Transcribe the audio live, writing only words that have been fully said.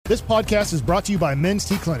This podcast is brought to you by Men's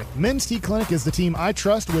T Clinic. Men's T Clinic is the team I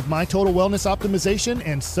trust with my total wellness optimization,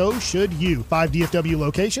 and so should you. 5 DFW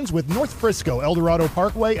locations with North Frisco, Eldorado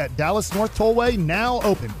Parkway at Dallas North Tollway now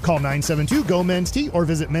open. Call 972-GO-MEN'S-T or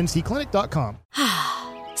visit mensteclinic.com.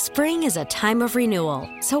 Spring is a time of renewal,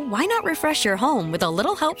 so why not refresh your home with a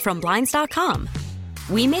little help from Blinds.com?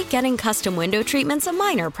 We make getting custom window treatments a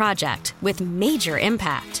minor project with major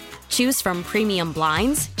impact. Choose from premium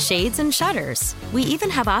blinds, shades, and shutters. We even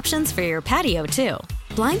have options for your patio, too.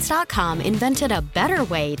 Blinds.com invented a better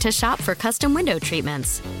way to shop for custom window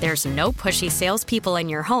treatments. There's no pushy salespeople in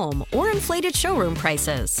your home or inflated showroom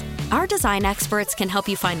prices. Our design experts can help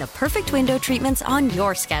you find the perfect window treatments on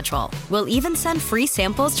your schedule. We'll even send free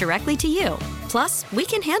samples directly to you. Plus, we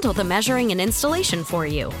can handle the measuring and installation for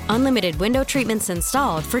you. Unlimited window treatments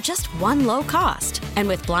installed for just one low cost. And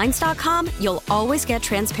with Blinds.com, you'll always get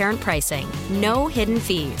transparent pricing. No hidden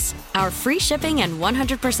fees. Our free shipping and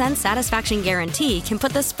 100% satisfaction guarantee can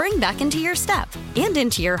put the spring back into your step and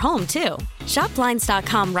into your home, too. Shop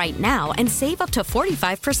Blinds.com right now and save up to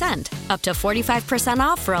 45%. Up to 45%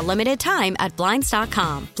 off for a limited time at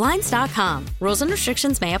Blinds.com. Blinds.com. Rules and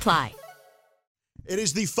restrictions may apply. It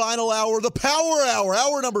is the final hour, the Power Hour,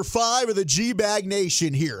 hour number 5 of the G-Bag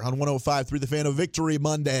Nation here on 105.3 The Fan. Of Victory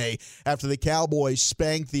Monday after the Cowboys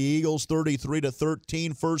spanked the Eagles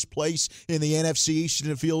 33-13, first place in the NFC East,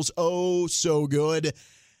 and it feels oh so good.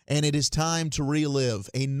 And it is time to relive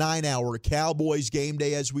a 9-hour Cowboys game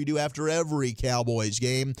day as we do after every Cowboys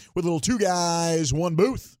game with little 2 guys, 1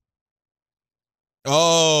 booth.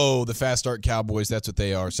 Oh, the fast start Cowboys, that's what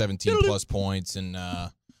they are, 17-plus points and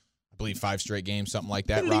I believe 5 straight games, something like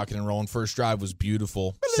that, rocking and rolling. First drive was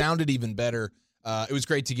beautiful. Sounded even better. It was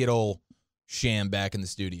great to get old Sham back in the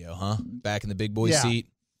studio, huh? Back in the big boy seat.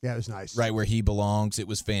 Yeah, it was nice. Right where he belongs. It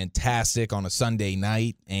was fantastic on a Sunday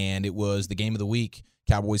night, and it was the game of the week.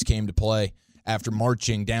 Cowboys came to play after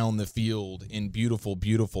marching down the field in beautiful,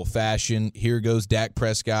 beautiful fashion. Here goes Dak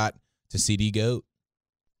Prescott to CD GOAT.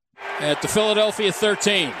 At the Philadelphia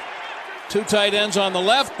 13. 2 tight ends on the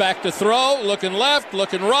left, back to throw, looking left,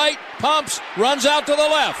 looking right, pumps, runs out to the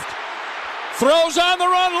left. Throws on the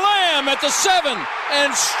run, Lamb at the 7,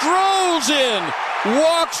 and strolls in.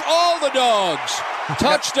 Walks all the dogs.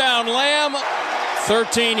 Touchdown, Lamb,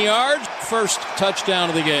 13 yards, first touchdown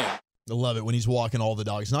of the game. I love it when he's walking all the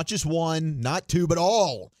dogs. Not just 1, not 2, but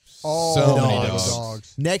all. So many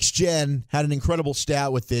dogs. Next Gen had an incredible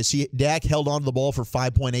stat with this. Dak held onto the ball for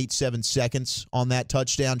 5.87 seconds on that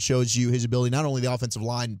touchdown. Shows you his ability, not only the offensive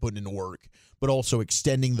line putting into work, but also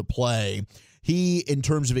extending the play. He, in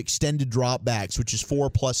terms of extended dropbacks, which is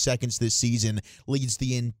 4+ seconds this season, leads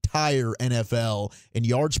the entire NFL in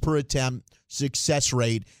yards per attempt, success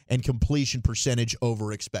rate, and completion percentage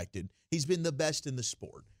over expected. He's been the best in the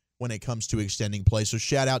sport when it comes to extending play. So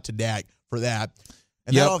shout out to Dak for that.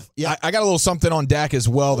 And I got a little something on Dak as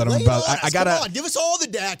well that I'm about. I gotta come on, give us all the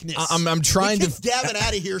Dakness. I'm trying to kick Gavin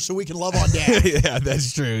out of here so we can love on Dak. Yeah,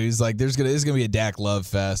 that's true. He's like, there's gonna be a Dak love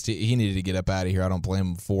fest. He needed to get up out of here. I don't blame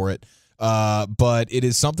him for it. But it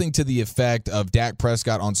is something to the effect of Dak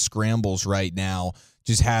Prescott on scrambles right now,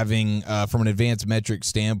 just having, from an advanced metric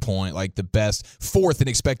standpoint, like the best 4th in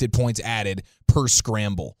expected points added per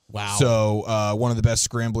scramble. Wow. So one of the best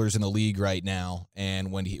scramblers in the league right now.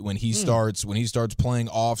 And when he starts playing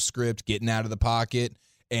off script, getting out of the pocket,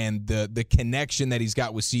 and the connection that he's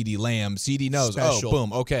got with CeeDee Lamb, CeeDee knows, Special. oh,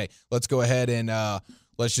 boom, okay, let's go ahead and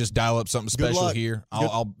let's just dial up something special here.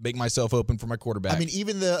 I'll make myself open for my quarterback. I mean,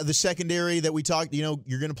 even the secondary that we talked, you're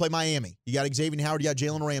going to play Miami. You got Xavier Howard, you got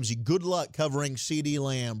Jalen Ramsey. Good luck covering CeeDee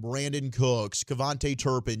Lamb, Brandon Cooks, Kevontae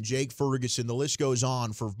Turpin, Jake Ferguson. The list goes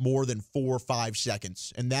on for more than 4 or 5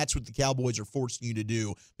 seconds. And that's what the Cowboys are forcing you to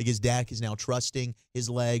do because Dak is now trusting his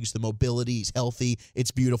legs, the mobility. He's healthy.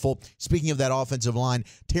 It's beautiful. Speaking of that offensive line,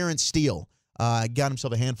 Terrence Steele got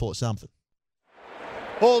himself a handful of something.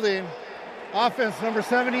 Holding. Offense number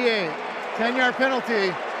 78, 10-yard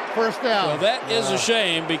penalty, first down. Well, that is a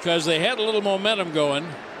shame because they had a little momentum going.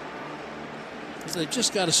 They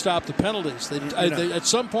just got to stop the penalties. At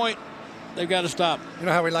some point, they've got to stop. You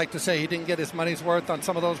know how we like to say he didn't get his money's worth on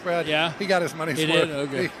some of those, Brad? Yeah. He got his money's worth. He did?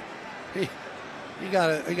 Okay. He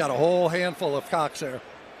got a whole handful of cocks there.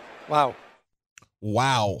 Wow.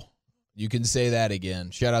 You can say that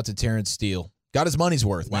again. Shout out to Terrence Steele. Got his money's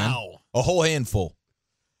worth, man. Wow. A whole handful.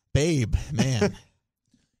 Babe, man.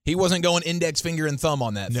 He wasn't going index finger and thumb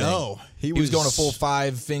on that thing. No. He was going a full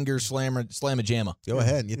 5-finger slam-a-jamma. Go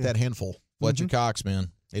ahead and get that handful. Fletcher Cox,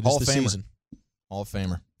 man. It Hall is of the Famer. season. Hall of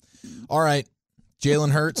Famer. All right.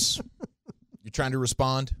 Jalen Hurts. You're trying to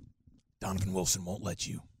respond. Donovan Wilson won't let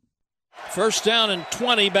you. First down and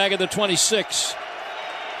 20, back at the 26.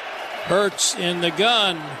 Hurts in the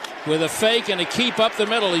gun with a fake and a keep up the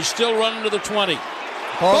middle. He's still running to the 20.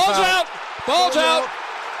 Ball's out. Ball's out.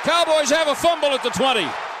 Cowboys have a fumble at the 20.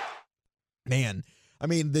 Man, I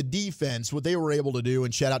mean, the defense, what they were able to do,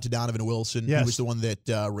 and shout out to Donovan Wilson, who was the one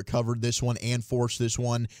that recovered this one and forced this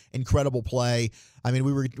one. Incredible play. I mean,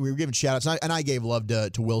 we were giving shout-outs, and I gave love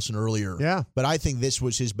to Wilson earlier. Yeah. But I think this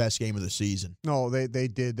was his best game of the season. No, they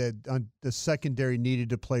did. The secondary needed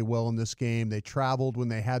to play well in this game. They traveled when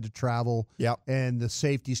they had to travel. Yep. And the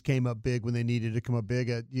safeties came up big when they needed to come up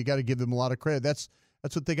big. You got to give them a lot of credit. That's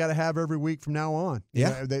what they got to have every week from now on.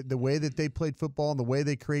 Yeah. You know, the way that they played football and the way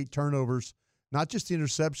they create turnovers, not just the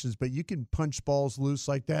interceptions, but you can punch balls loose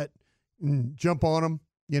like that and jump on them.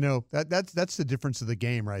 You know, that's the difference of the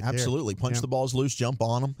game right there. Absolutely. Punch the balls loose, jump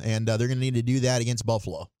on them, and they're going to need to do that against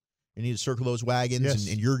Buffalo. You need to circle those wagons,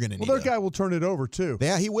 and you're going to need their guy will turn it over, too.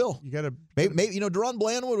 Yeah, he will. You got to maybe Deron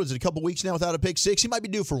Bland, what was it, a couple weeks now without a pick six? He might be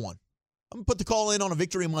due for one. I'm going to put the call in on a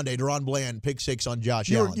victory Monday. Deron Bland, pick six on Josh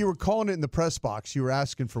Allen. You were calling it in the press box. You were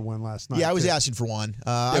asking for one last night. Yeah, I was asking for one.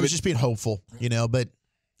 I was just being hopeful, but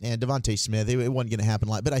Devontae Smith, it wasn't going to happen.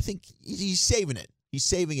 But I think he's saving it. He's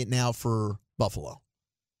saving it now for Buffalo.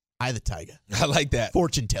 I the Tiger. I like that.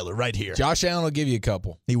 Fortune teller right here. Josh Allen will give you a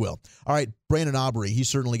couple. He will. All right, Brandon Aubrey, he's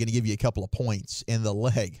certainly going to give you a couple of points. And the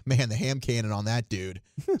leg, man, the ham cannon on that dude.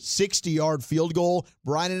 60-yard field goal.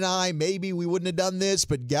 Brian and I, maybe we wouldn't have done this,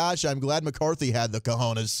 but gosh, I'm glad McCarthy had the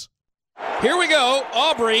cojones. Here we go.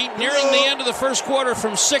 Aubrey nearing the end of the first quarter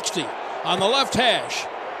from 60 on the left hash.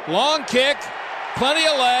 Long kick, plenty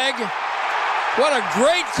of leg. What a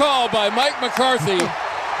great call by Mike McCarthy.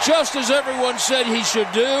 Just as everyone said he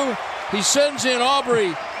should do, he sends in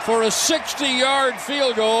Aubrey for a 60-yard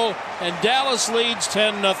field goal, and Dallas leads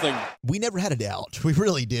 10-0. We never had a doubt. We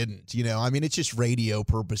really didn't. It's just radio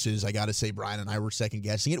purposes. I got to say, Brian and I were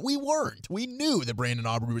second-guessing it. We weren't. We knew that Brandon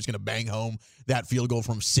Aubrey was going to bang home that field goal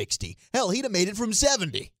from 60. Hell, he'd have made it from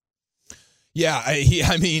 70. Yeah,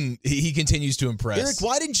 he continues to impress. Eric,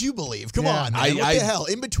 why didn't you believe? Come on, man. What the hell?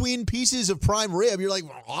 In between pieces of prime rib, you're like,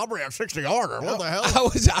 Aubrey, I'm 60-yarder. What the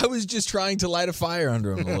hell? I was just trying to light a fire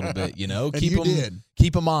under him a little bit,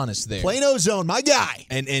 Keep him honest there. Plano zone, my guy.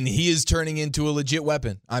 And he is turning into a legit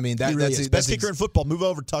weapon. I mean, he really is. Best kicker in football. Move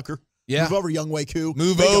over, Tucker. Yeah. Move over, Young Wei Koo.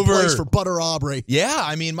 Make a place for Butter Aubrey.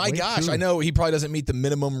 Yeah, my gosh. I know he probably doesn't meet the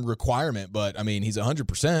minimum requirement, but, he's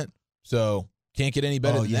 100%. So can't get any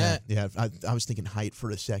better than that. Yeah, I was thinking height for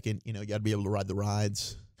a second. You got to be able to ride the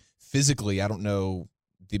rides. Physically, I don't know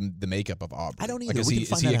the makeup of Aubrey. I don't either. Is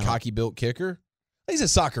he a cocky-built kicker? He's a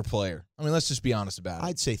soccer player. Let's just be honest about it.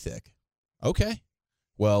 I'd say thick. Okay.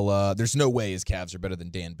 Well, there's no way his calves are better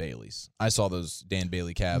than Dan Bailey's. I saw those Dan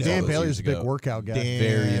Bailey calves. Dan Bailey's a big workout guy.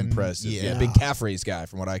 Very impressive. Yeah, big calf raise guy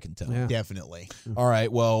from what I can tell. Yeah. Definitely. All right.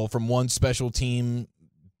 Well, from one special team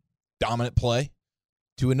dominant play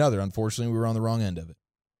to another. Unfortunately, we were on the wrong end of it.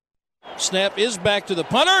 Snap is back to the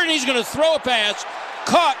punter, and he's going to throw a pass.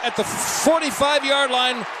 Caught at the 45-yard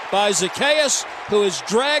line by Zacchaeus, who is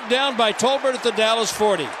dragged down by Tolbert at the Dallas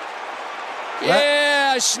 40.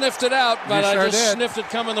 Yeah, I sniffed it out, but I just sniffed it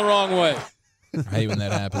coming the wrong way. I hate when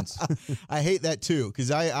that happens. I hate that too, because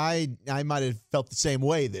I might have felt the same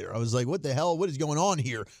way there. I was like, what the hell? What is going on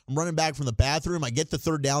here? I'm running back from the bathroom. I get the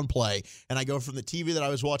third down play, and I go from the TV that I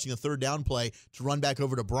was watching the third down play to run back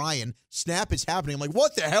over to Brian. Snap is happening. I'm like,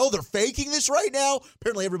 what the hell? They're faking this right now?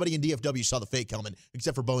 Apparently everybody in DFW saw the fake coming,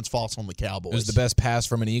 except for Bones False on the Cowboys. It was the best pass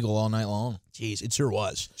from an Eagle all night long. Jeez, it sure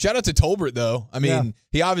was. Shout out to Tolbert, though.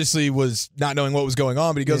 He obviously was not knowing what was going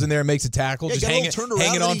on, but he goes in there and makes a tackle, just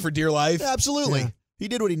hanging on for dear life. Yeah, absolutely. Yeah. He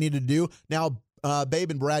did what he needed to do. Now,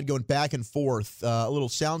 Babe and Brad going back and forth. A little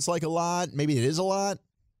sounds like a lot. Maybe it is a lot.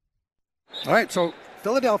 All right, so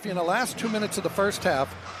Philadelphia in the last 2 minutes of the first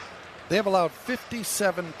half, they have allowed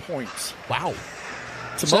 57 points. Wow.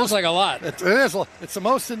 Sounds like a lot. It is. It's the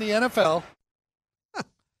most in the NFL.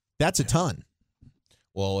 That's a ton.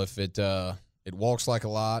 Well, if it walks like a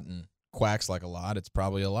lot and quacks like a lot, it's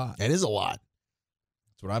probably a lot. It is a lot.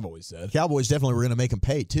 That's what I've always said. Cowboys definitely were going to make them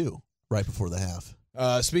pay, too, right before the half.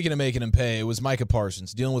 Speaking of making him pay, it was Micah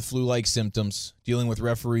Parsons dealing with flu-like symptoms, dealing with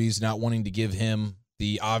referees not wanting to give him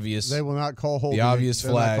the obvious. They will not call holding. The obvious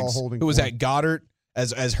flags. Who was that? Goddard,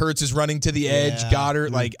 as Hurts is running to the edge.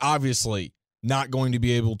 Goddard, obviously not going to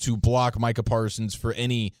be able to block Micah Parsons for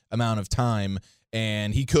any amount of time,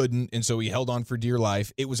 and he couldn't, and so he held on for dear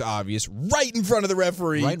life. It was obvious, right in front of the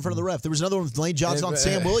referee. Right in front of the ref. There was another one with Lane Johnson on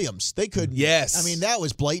Sam Williams. They couldn't. Yes. That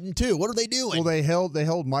was blatant too. What are they doing? Well, they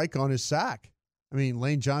held Mike on his sack.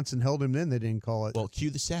 Lane Johnson held him in. They didn't call it. Well, cue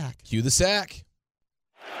the sack. Cue the sack.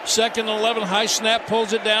 Second and 11, high snap,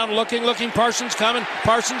 pulls it down, looking. Parsons coming.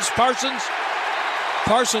 Parsons.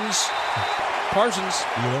 Parsons.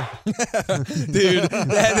 Dude,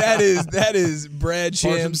 that is Brad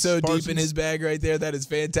Sham so deep in his bag right there. That is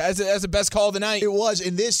fantastic. That's the best call of the night. It was.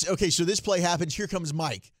 And so this play happens. Here comes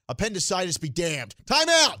Mike. Appendicitis be damned.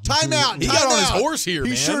 Timeout. He got on his horse here,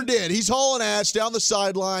 man. He sure did. He's hauling ass down the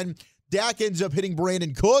sideline. Dak ends up hitting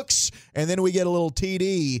Brandon Cooks, and then we get a little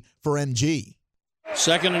TD for MG.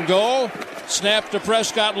 2nd and goal. Snap to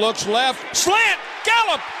Prescott. Looks left. Slant.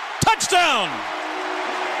 Gallup. Touchdown.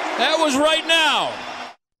 That was right now.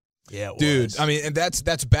 Yeah, dude. I mean, and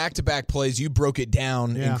that's back-to-back plays. You broke it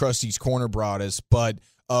down in Krusty's Corner, Broadus, but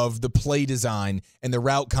of the play design and the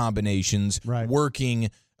route combinations working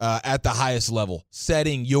at the highest level,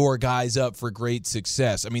 setting your guys up for great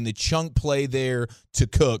success. I mean, the chunk play there to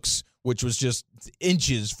Cooks, which was just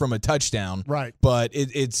inches from a touchdown. Right. But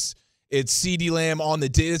it's CeeDee Lamb on the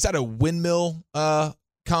dig. It's at a windmill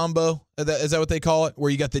combo. Is that what they call it?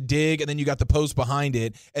 Where you got the dig and then you got the post behind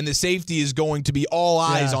it, and the safety is going to be all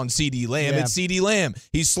eyes on CeeDee Lamb. It's CeeDee Lamb.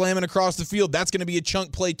 He's slamming across the field. That's going to be a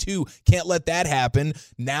chunk play too. Can't let that happen.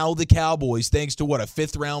 Now the Cowboys, thanks to a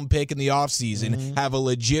 5th-round pick in the offseason, have a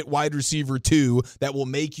legit wide receiver 2 that will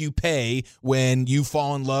make you pay when you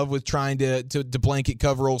fall in love with trying to blanket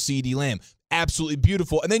cover old CeeDee Lamb. Absolutely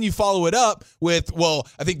beautiful. And then you follow it up with,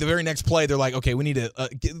 I think the very next play, they're like, okay, we need to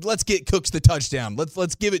let's get Cooks the touchdown.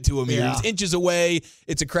 Let's give it to him here. He's inches away.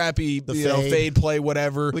 It's a crappy fade play,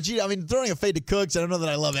 whatever. But throwing a fade to Cooks, I don't know that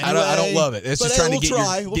I love it. I don't love it. It's just trying to get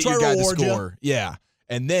your guy to score. You. Yeah.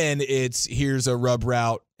 And then here's a rub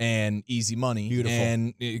route and easy money. Beautiful.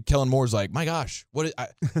 And Kellen Moore's like, my gosh, I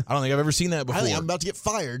don't think I've ever seen that before. I think I'm about to get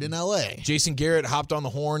fired in L.A. Jason Garrett hopped on the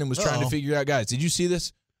horn and was trying to figure out, guys, did you see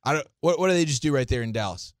this? What do they just do right there in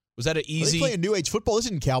Dallas? Was that an easy? Are they playing New Age football? This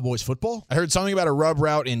isn't Cowboys football. I heard something about a rub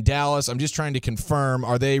route in Dallas. I'm just trying to confirm,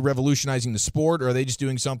 are they revolutionizing the sport, or are they just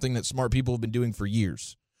doing something that smart people have been doing for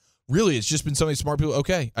years? Really, it's just been something smart people.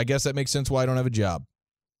 Okay, I guess that makes sense why I don't have a job.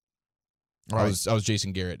 I was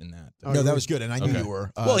Jason Garrett in that. No, that was good, and I knew you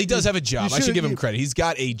were. Well, he does have a job. I should give him credit. He's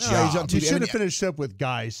got a job. You should have finished up with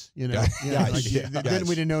guys. Then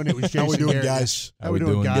we'd have known it was Jason How we doing, Garrett. guys? How we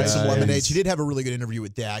doing, guys? Some lemonades. He did have a really good interview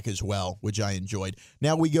with Dak as well, which I enjoyed.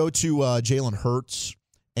 Now we go to Jalen Hurts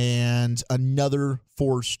and another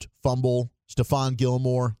forced fumble. Stephon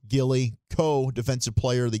Gilmore, Gilly, co-defensive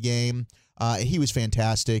player of the game. He was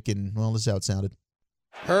fantastic, and, this is how it sounded.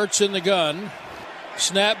 Hurts in the gun.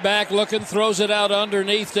 Snap back looking, throws it out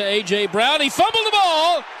underneath to A.J. Brown. He fumbled the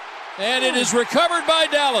ball, and it is recovered by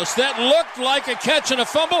Dallas. That looked like a catch and a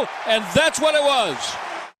fumble, and that's what it was.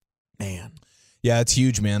 Man. Yeah, it's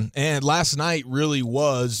huge, man. And last night really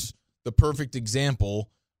was the perfect example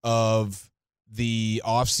of the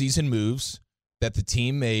offseason moves that the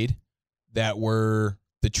team made that were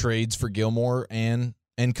the trades for Gilmore and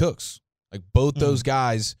Cooks. Like both those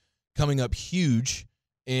guys coming up huge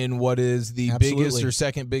in what is the biggest or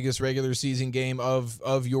second biggest regular season game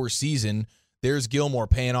of your season. There's Gilmore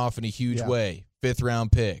paying off in a huge way,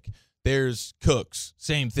 5th-round pick. There's Cooks,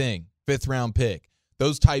 same thing, 5th-round pick.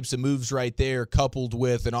 Those types of moves right there, coupled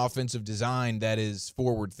with an offensive design that is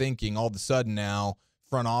forward-thinking, all of a sudden now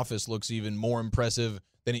front office looks even more impressive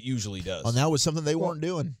than it usually does. And that was something they weren't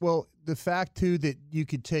doing. Well, the fact, too, that you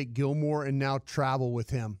could take Gilmore and now travel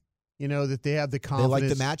with him. That they have the confidence. They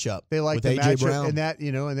like the matchup. They like with the A.J. matchup, Brown.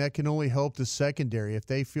 and that can only help the secondary. If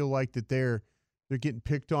they feel like that they're getting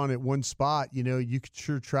picked on at one spot, you could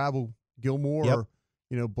sure travel Gilmore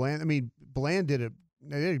or Bland. I mean, Bland did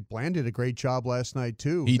a great job last night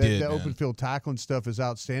too. He did. The open field tackling stuff is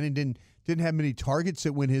outstanding. Didn't have many targets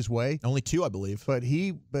that went his way. Only 2, I believe. But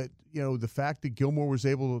the fact that Gilmore was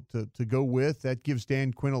able to go with that gives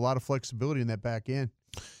Dan Quinn a lot of flexibility in that back end.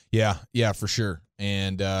 Yeah, for sure.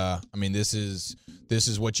 And this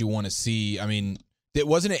is what you want to see. I mean,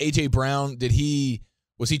 wasn't it A.J. Brown?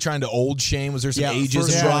 Was he trying to old shame? Was there some ageism?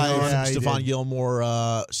 First drive, Stephon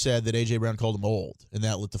Gilmore said that A.J. Brown called him old, and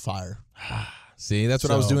that lit the fire. See, that's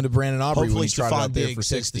what I was doing to Brandon Aubrey when he tried out there for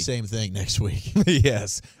 60. The same thing next week.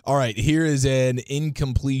 Yes. All right, here is an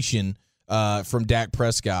incompletion from Dak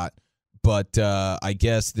Prescott, but I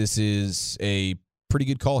guess this is a pretty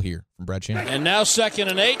good call here from Brad Sham. And now 2nd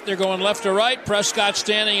and 8. They're going left to right. Prescott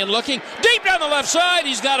standing and looking. Deep down the left side.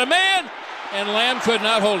 He's got a man. And Lamb could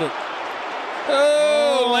not hold it.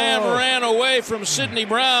 Lamb ran away from Sidney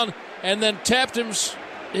Brown and then tapped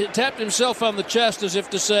himself on the chest as if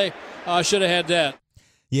to say, I should have had that.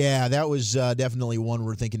 Yeah, that was definitely one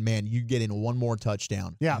we're thinking, man, you get in one more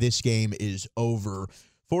touchdown. Yeah. This game is over.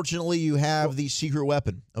 Fortunately, you have the secret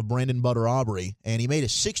weapon of Brandon Butter Aubrey, and he made a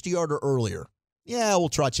 60-yarder earlier. Yeah, we'll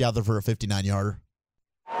trot you out there for a 59-yarder.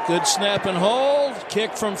 Good snap and hold.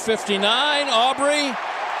 kick from 59. Aubrey.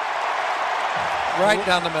 Right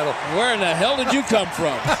down the middle. Where in the hell did you come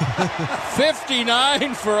from?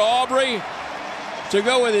 59 for Aubrey to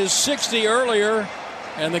go with his 60 earlier.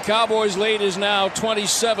 And the Cowboys' lead is now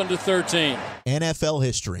 27-13. NFL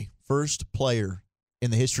history. First player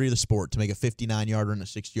in the history of the sport to make a 59-yarder and a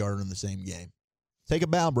 60-yarder in the same game. Take a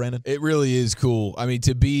bow, Brandon. It really is cool. I mean,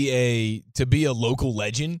 to be a local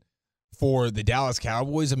legend for the Dallas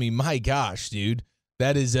Cowboys, I mean, my gosh, dude.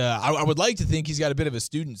 That is, I would like to think he's got a bit of a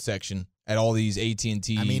student section at all these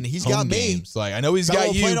AT&T. I mean, he's home got games. me. Like, I know he's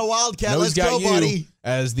got you. Playing a Wildcat. Let's go, buddy.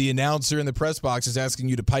 As the announcer in the press box is asking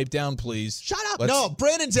you to pipe down, please. Shut up. No,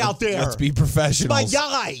 Brandon's out there. Let's be professionals. My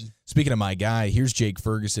guy. Speaking of my guy, here's Jake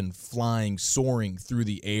Ferguson soaring through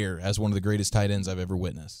the air as one of the greatest tight ends I've ever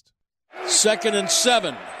witnessed. 2nd and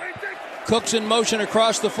 7. Cook's in motion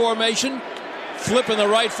across the formation. Flipping the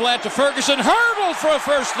right flat to Ferguson. Hurdle for a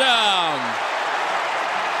first down.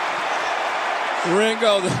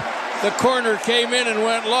 Ringo, the corner came in and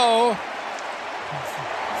went low.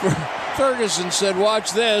 Ferguson said,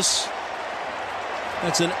 watch this.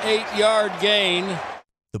 That's an 8-yard gain.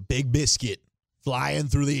 The big biscuit flying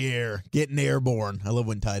through the air, getting airborne. I love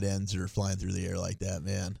when tight ends are flying through the air like that,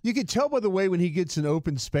 man. You can tell by the way when he gets in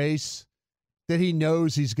open space that he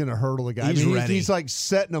knows he's going to hurdle the guy. He's ready. He's like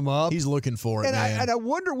setting him up. He's looking for it, man. And I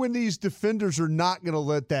wonder when these defenders are not going to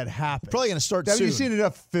let that happen. Probably going to start Have soon. you seen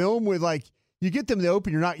enough film with, like, you get them in the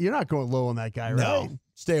open, you're not going low on that guy, right? No.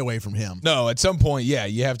 Stay away from him. No, at some point, yeah,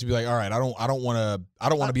 you have to be like, all right, I don't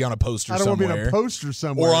want to be on a poster somewhere. I don't want to be on a poster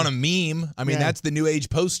somewhere. Or on a meme. I mean, that's the new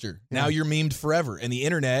age poster. Yeah. Now you're memed forever. And the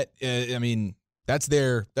internet, I mean, that's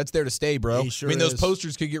there to stay, bro. Sure I mean, those is.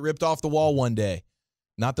 posters could get ripped off the wall one day.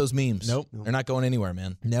 Not those memes. Nope. They're not going anywhere,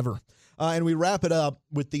 man. Never. And we wrap it up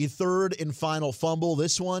with the third and final fumble.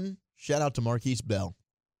 This one, shout out to Marquise Bell.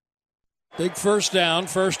 Big first down,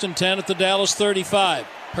 1st and 10 at the Dallas 35.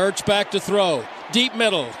 Hurts back to throw. Deep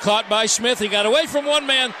middle, caught by Smith. He got away from one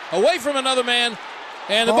man, away from another man,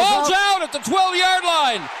 and the ball's out at the 12-yard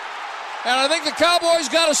line. And I think the Cowboys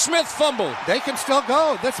got a Smith fumble. They can still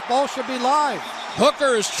go. This ball should be live.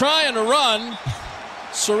 Hooker is trying to run,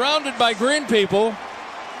 surrounded by green people.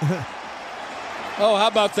 Oh, how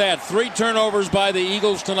about that? 3 turnovers by the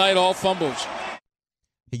Eagles tonight, all fumbles.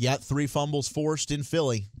 He got 3 fumbles forced in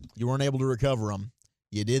Philly. You weren't able to recover them.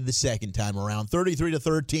 You did the second time around.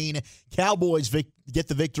 33-13. Cowboys get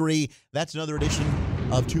the victory. That's another edition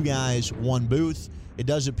of Two Guys, One Booth. It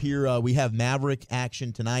does appear we have Maverick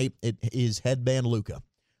action tonight. It is headband Luka.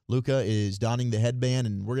 Luka is donning the headband,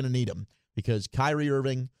 and we're going to need him because Kyrie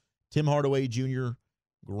Irving, Tim Hardaway Jr.,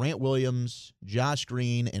 Grant Williams, Josh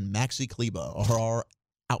Green, and Maxi Kleba are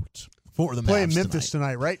out for the Mavs playing Memphis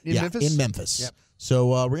tonight, right? In Memphis? Yep. So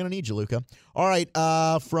we're going to need you, Luka. All right,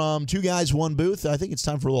 from Two Guys, One Booth, I think it's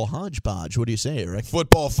time for a little hodgepodge. What do you say, Eric?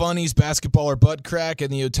 Football funnies, basketball or butt crack,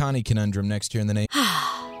 and the Ohtani conundrum next year in the name.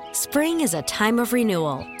 Spring is a time of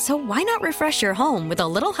renewal, so why not refresh your home with a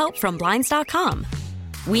little help from Blinds.com?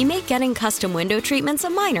 We make getting custom window treatments a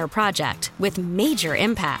minor project with major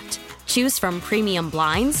impact. Choose from premium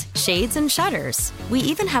blinds, shades, and shutters. We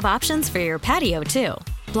even have options for your patio, too.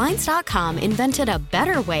 Blinds.com invented a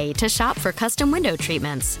better way to shop for custom window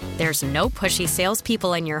treatments. There's no pushy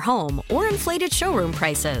salespeople in your home or inflated showroom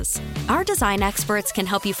prices. Our design experts can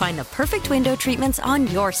help you find the perfect window treatments on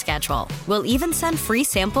your schedule. We'll even send free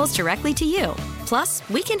samples directly to you. Plus,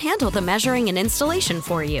 we can handle the measuring and installation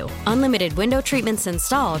for you. Unlimited window treatments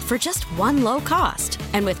installed for just one low cost.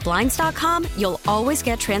 And with Blinds.com, you'll always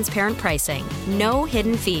get transparent pricing. No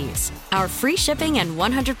hidden fees. Our free shipping and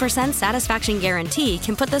 100% satisfaction guarantee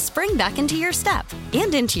can put the spring back into your step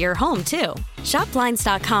and into your home, too. Shop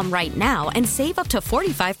Blinds.com right now and save up to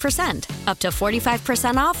 45%. Up to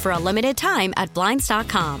 45% off for a limited time at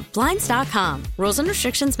Blinds.com. Blinds.com. Rules and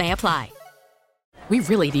restrictions may apply. We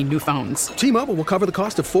really need new phones. T-Mobile will cover the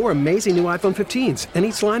cost of 4 amazing new iPhone 15s, and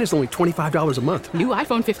each line is only $25 a month. New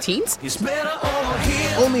iPhone 15s? It's better over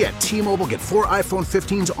here. Only at T-Mobile, get 4 iPhone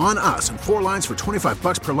 15s on us and 4 lines for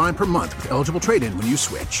 $25 per line per month with eligible trade-in when you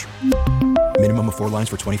switch. Minimum of 4 lines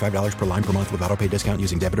for $25 per line per month with autopay discount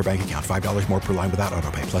using debit or bank account. $5 more per line without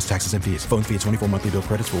autopay, plus taxes and fees. Phone fee at 24 monthly bill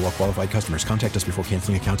credits for well-qualified customers. Contact us before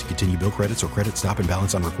canceling account to continue bill credits or credit stop and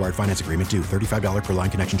balance on required finance agreement due. $35 per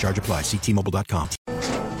line connection charge applies. See T-Mobile.com.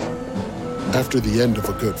 After the end of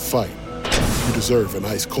a good fight, you deserve an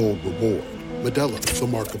ice-cold reward. Modelo is the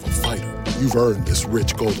mark of a fighter. You've earned this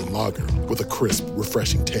rich golden lager with a crisp,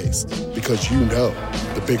 refreshing taste. Because you know,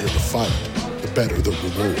 the bigger the fight, the better the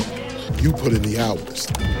reward. You put in the hours,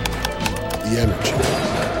 the energy,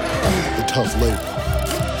 the tough labor.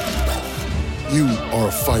 You are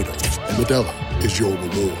a fighter, and Modelo is your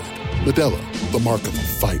reward. Modelo, the mark of a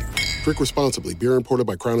fighter. Drink responsibly. Beer imported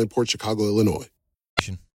by Crown Imports, Chicago, Illinois.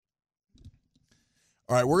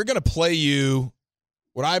 All right, we're going to play you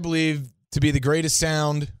what I believe to be the greatest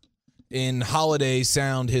sound in holiday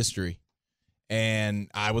sound history. And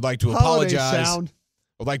I would like to apologize.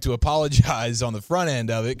 I'd like to apologize on the front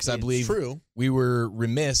end of it because I believe we were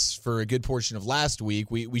remiss for a good portion of last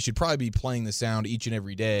week. We should probably be playing the sound each and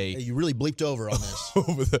every day. Hey, you really bleeped over on this. You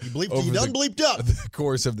done bleeped up. The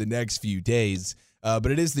course of the next few days.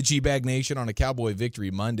 But it is the G-Bag Nation on a Cowboy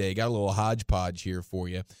Victory Monday. Got a little hodgepodge here for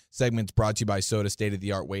you. Segments brought to you by Soda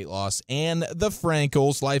State-of-the-Art Weight Loss and the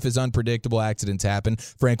Frankels. Life is unpredictable. Accidents happen.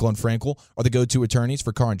 Frankel & Frankel are the go-to attorneys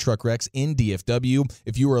for car and truck wrecks in DFW.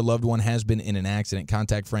 If you or a loved one has been in an accident,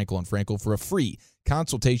 contact Frankel & Frankel for a free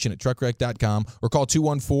consultation at truckwreck.com or call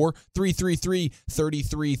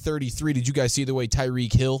 214-333-3333. Did you guys see the way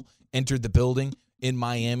Tyreek Hill entered the building in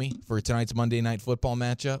Miami for tonight's Monday Night Football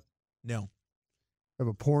matchup? No. Have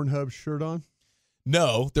a Pornhub shirt on?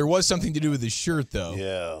 No, there was something to do with his shirt, though.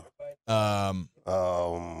 Yeah. A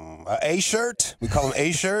shirt? We call them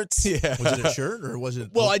A shirts? Yeah. Was it a shirt or was it?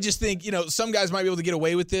 Well, I just think, some guys might be able to get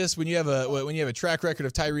away with this. When you have a track record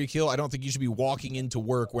of Tyreek Hill, I don't think you should be walking into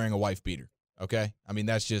work wearing a wife beater. Okay? I mean,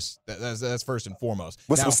 that's first and foremost.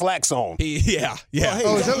 With some slacks on. Yeah. Oh, hey,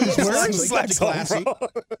 is that what he's wearing? Slacks on, bro.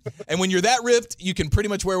 And when you're that ripped, you can pretty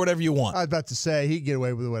much wear whatever you want. I was about to say, he can get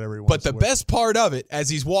away with whatever he wants. But the best part of it, as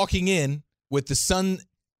he's walking in with the sun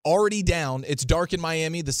already down, it's dark in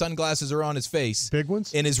Miami, the sunglasses are on his face. Big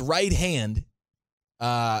ones? In his right hand,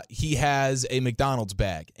 he has a McDonald's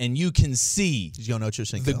bag. And you can see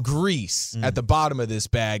the grease at the bottom of this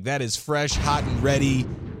bag. That is fresh, hot, and ready.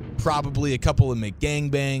 Probably a couple of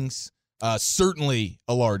McGangbangs. Certainly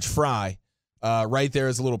a large fry. Right there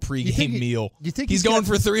as a little pregame meal. You think he's going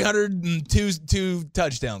for 302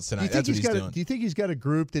 touchdowns tonight? That's what he's doing. Do you think he's got a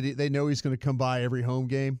group that they know he's going to come by every home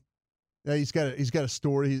game? He's got a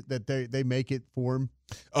store that they make it for him.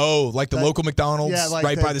 Oh, like the local McDonald's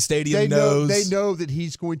by the stadium they knows. They know that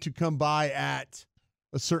he's going to come by at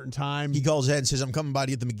a certain time. He calls ahead and says, "I'm coming by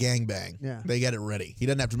to get the McGangbang." Yeah. They get it ready. He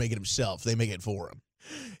doesn't have to make it himself. They make it for him.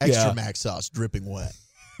 Extra mac sauce, dripping wet.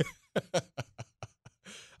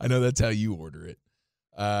 I know that's how you order it.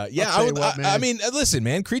 I mean, listen,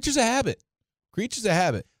 man, creature's a habit.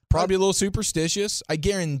 Probably a little superstitious. I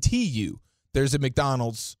guarantee you there's a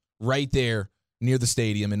McDonald's right there near the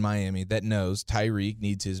stadium in Miami that knows Tyreek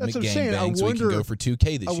needs his McGangbang so he can go for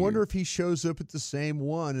 2K this year. I wonder if he shows up at the same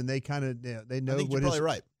one and they kind of they know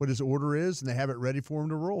what his order is and they have it ready for him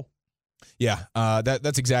to roll. Yeah,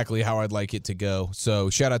 that's exactly how I'd like it to go.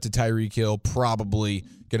 So shout out to Tyreek Hill, probably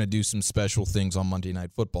going to do some special things on Monday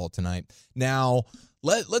Night Football tonight. Now,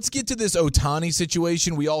 let's get to this Ohtani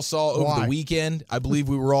situation we all saw over the weekend. I believe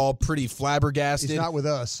we were all pretty flabbergasted. He's not with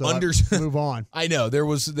us, so move on. I know, there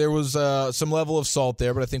was some level of salt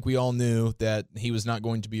there, but I think we all knew that he was not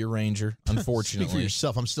going to be a Ranger, unfortunately. Speak for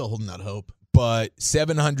yourself. I'm still holding that hope. But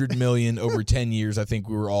 $700 million over 10 years, I think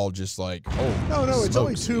we were all just like, oh. No, it's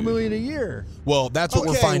only $2 million a year. Well, that's what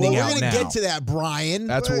we're finding out now. We're going to get to that, Brian.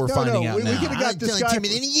 That's what we're finding out now. We could have got this guy. $2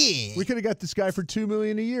 million a year. We could have got this guy for $2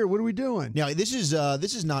 million a year. What are we doing? Now, this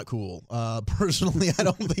is not cool. Personally, I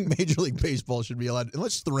don't think Major League Baseball should be allowed,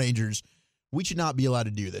 unless it's the Rangers. We should not be allowed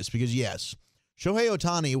to do this because yes, Shohei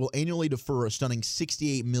Ohtani will annually defer a stunning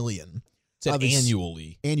 $68 million.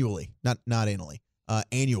 Annually, not annually.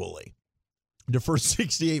 Annually. Defer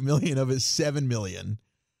 $68 million of his $7 million.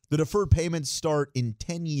 The deferred payments start in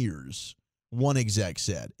 10 years, one exec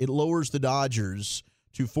said. It lowers the Dodgers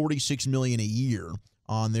to $46 million a year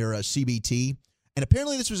on their CBT. And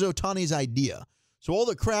apparently this was Ohtani's idea. So all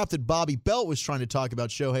the crap that Bobby Belt was trying to talk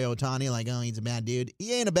about Shohei Ohtani, like, oh, he's a bad dude.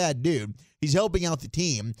 He ain't a bad dude. He's helping out the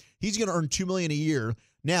team. He's going to earn $2 million a year.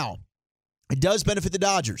 Now, it does benefit the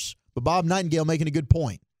Dodgers, but Bob Nightingale making a good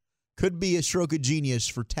point. Could be a stroke of genius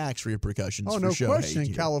for tax repercussions. Oh, for no Shohei question.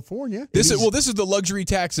 here. California. This is the luxury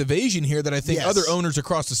tax evasion here that I think other owners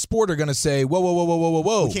across the sport are going to say,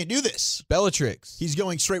 whoa. We can't do this. Bellatrix. He's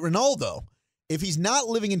going straight Ronaldo. If he's not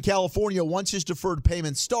living in California, once his deferred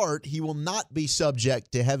payments start, he will not be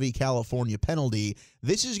subject to heavy California penalty.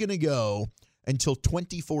 This is going to go until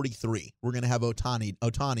 2043. We're going to have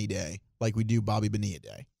Ohtani Day like we do Bobby Bonilla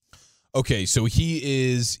Day. Okay, so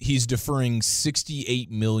he's deferring $68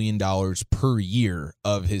 million per year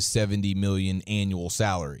of his $70 million annual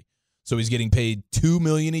salary. So he's getting paid $2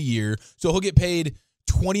 million a year. So he'll get paid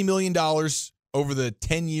 $20 million over the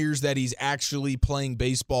 10 years that he's actually playing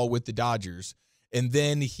baseball with the Dodgers. And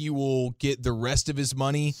then he will get the rest of his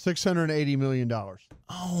money. $680 million.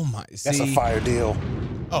 Oh, my. That's a fire deal.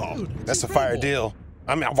 Oh, that's a fire deal.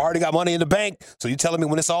 I mean, I've already got money in the bank, so you're telling me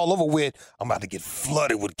when it's all over with, I'm about to get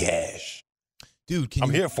flooded with cash. Dude, I'm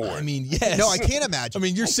here for it. I mean, yes. No, I can't imagine. I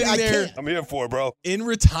mean, you're sitting there. I'm here for it, bro. In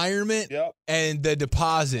retirement, Yep. and the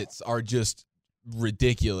deposits are just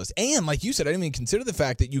ridiculous. And like you said, I didn't even consider the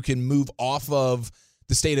fact that you can move off of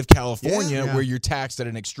the state of California where you're taxed at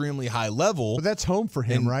an extremely high level. But that's home for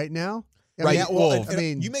him right now. Right. Yeah, Well, I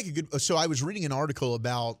mean, you make a good. So I was reading an article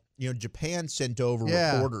about Japan sent over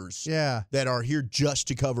reporters that are here just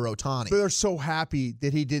to cover Ohtani. But they're so happy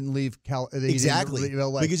that he didn't leave Exactly.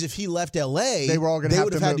 LA. Because if he left LA, they were all going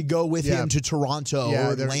would have had to go with him to Toronto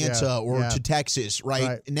or Atlanta or to Texas,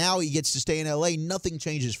 right? Now he gets to stay in LA. Nothing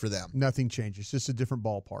changes for them. Nothing changes. Just a different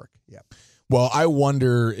ballpark. Yeah. Well, I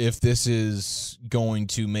wonder if this is going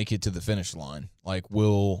to make it to the finish line. Like,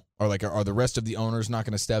 are the rest of the owners not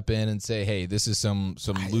going to step in and say, "Hey, this is some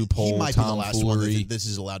loophole"? He might be the last one that this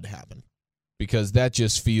is allowed to happen. Because that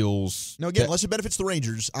just feels unless it benefits the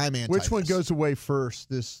Rangers, I'm anti. Which one goes away first,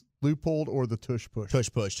 this loophole or the tush push? Tush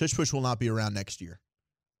push. Tush push will not be around next year.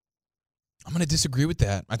 I'm going to disagree with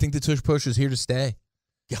that. I think the tush push is here to stay.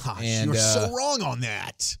 Gosh, you're so wrong on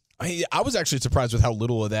that. I was actually surprised with how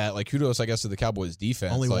little of that. Like, kudos, I guess, to the Cowboys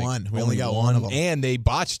defense. Only like, one. We only got one of them, and they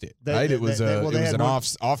botched it. It was an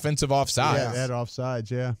offensive offside. Yeah, they had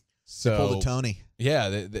offsides. Yeah. So pulled a Tony. Yeah,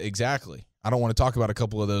 exactly. I don't want to talk about a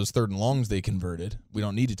couple of those 3rd and longs they converted. We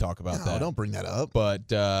don't need to talk about that. Don't bring that up.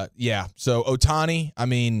 But yeah, so Ohtani, I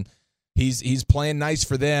mean, he's playing nice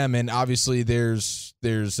for them, and obviously there's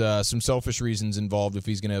some selfish reasons involved if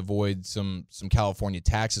he's going to avoid some California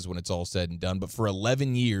taxes when it's all said and done. But for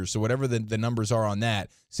 11 years, so whatever the numbers are on that,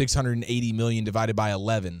 $680 million divided by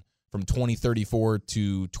 11 from 2034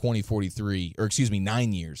 to 2043, or excuse me,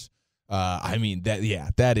 9 years. I mean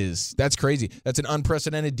that's crazy. That's an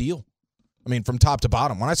unprecedented deal. I mean, from top to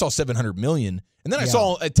bottom. When I saw $700 million, and then I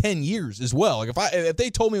saw 10 years as well. Like if they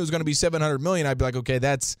told me it was going to be $700 million, I'd be like, okay,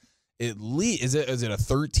 that's at least is it a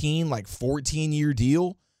 14-year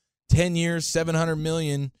deal? 10 years, $700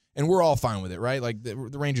 million, and we're all fine with it, right? Like the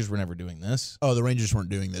Rangers were never doing this. Oh, the Rangers weren't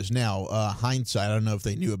doing this. Now, hindsight, I don't know if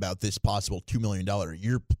they knew about this possible $2 million a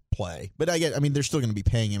year play, but I mean, they're still going to be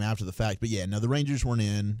paying him after the fact. But yeah, no, the Rangers weren't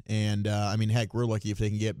in, and I mean, heck, we're lucky if they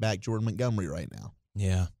can get back Jordan Montgomery right now.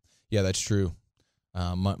 Yeah, that's true.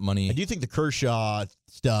 Money. I do think the Kershaw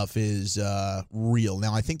stuff is real.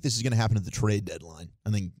 Now, I think this is going to happen at the trade deadline. I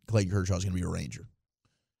think Clayton Kershaw is going to be a Ranger.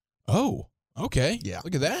 Oh, okay. Yeah.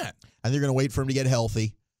 Look at that. And they're going to wait for him to get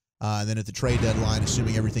healthy. And then at the trade deadline,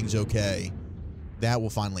 assuming everything's okay, that will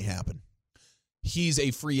finally happen. He's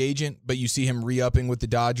a free agent, but you see him re-upping with the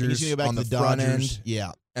Dodgers on the front end.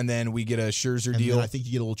 Yeah. And then we get a Scherzer and deal. Then I think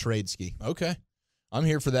you get a little trade ski. Okay. I'm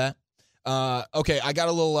here for that. Okay, I got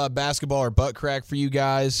a little basketball or butt crack for you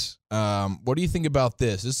guys. What do you think about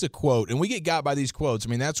this? This is a quote, and we get got by these quotes. I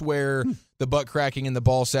mean, that's where the butt cracking and the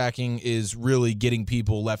ball sacking is really getting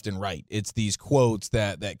people left and right. It's these quotes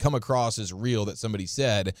that come across as real that somebody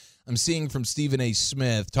said. I'm seeing from Stephen A.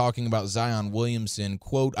 Smith talking about Zion Williamson,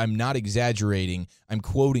 quote, "I'm not exaggerating. I'm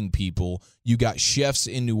quoting people. You got chefs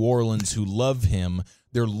in New Orleans who love him.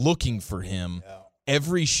 They're looking for him.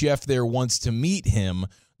 Every chef there wants to meet him.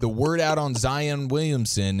 The word out on Zion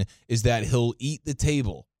Williamson is that he'll eat the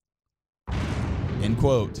table." End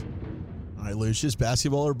quote. All right, Lucius,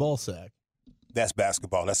 basketball or ball sack? That's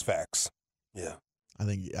basketball. That's facts. Yeah. I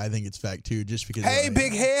think it's fact, too, just because. Hey,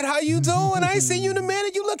 big head, how you doing? I ain't seen you in a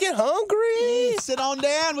minute. You looking hungry? Sit on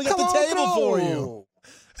down. We got the table for you.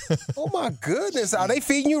 Oh, my goodness. Are they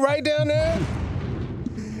feeding you right down there?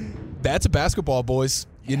 That's a basketball, boys.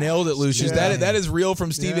 You nailed it, Lucius. Yeah. That is real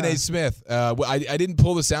from Stephen A. Smith. I didn't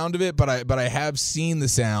pull the sound of it, but I have seen the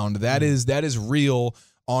sound. That is real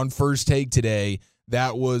on First Take today.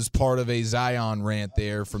 That was part of a Zion rant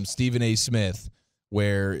there from Stephen A. Smith,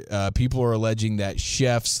 where people are alleging that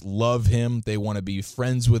chefs love him, they want to be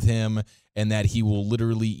friends with him, and that he will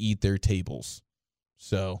literally eat their tables.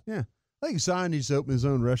 So yeah, I think Zion needs to open his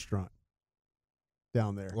own restaurant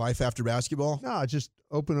down there. Life after basketball? No, just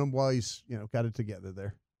open him while he's got it together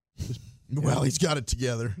there. He's got it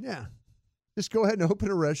together. Yeah, just go ahead and open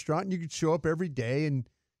a restaurant, and you can show up every day, and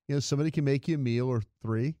somebody can make you a meal or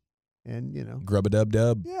three, and grub a dub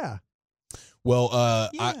dub. Yeah. Well,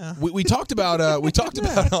 we talked about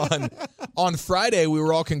on Friday. We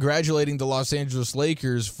were all congratulating the Los Angeles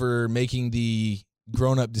Lakers for making the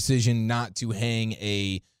grown-up decision not to hang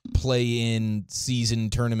a play-in season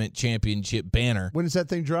tournament championship banner. When does that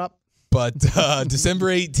thing drop? But December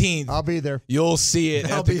 18th, I'll be there. You'll see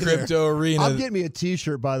it at the Crypto Arena. I'm getting me a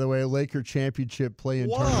T-shirt, by the way, a Laker championship play-in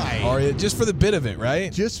tournament. Why? Are you, just for the bit of it,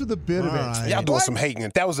 right? Just for the bit of it. Y'all doing some hating.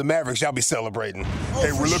 If that was the Mavericks, y'all be celebrating.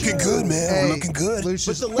 Hey, we're looking good, man. Hey, we're looking good.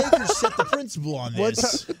 But the Lakers set the principle on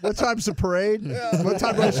this. What time's the parade? What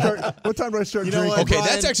time do I start? What time do I start drinking? Okay, Brian,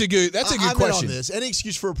 that's actually good. That's a good I'm question. In on this. Any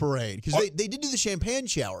excuse for a parade? Because they did do the champagne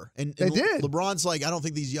shower, and they did. LeBron's like, I don't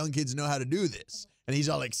think these young kids know how to do this, and he's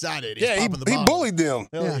all excited. He's Yeah, popping the he bottle. bullied them.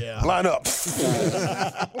 Hell yeah. Line up.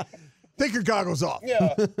 Take your goggles off.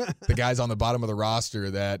 Yeah. The guys on the bottom of the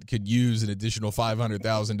roster that could use an additional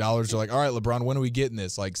 $500,000 are like, all right, LeBron, when are we getting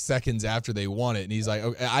this? Like seconds after they won it, and he's like,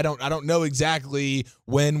 okay, I don't know exactly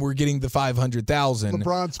when we're getting the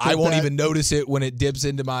 $500,000. I won't even notice it when it dips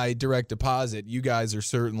into my direct deposit. You guys are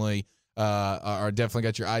certainly are definitely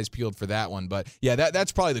got your eyes peeled for that one. But yeah,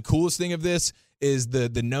 that's probably the coolest thing of this is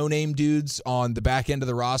the no-name dudes on the back end of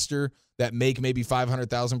the roster that make maybe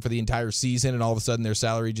 $500,000 for the entire season, and all of a sudden their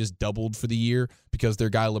salary just doubled for the year because their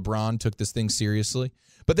guy LeBron took this thing seriously.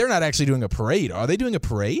 But they're not actually doing a parade. Are they doing a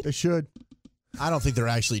parade? They should. I don't think they're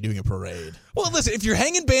actually doing a parade. Well, listen, if you're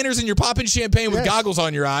hanging banners and you're popping champagne with goggles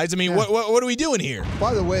on your eyes, I mean, what are we doing here?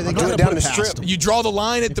 By the way, they got down the strip. You draw the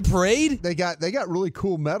line at the parade? They got really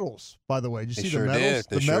cool medals. By the way, did you see the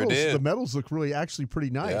medals? The medals look actually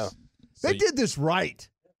pretty nice. Yeah. They did this right.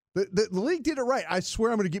 The league did it right. I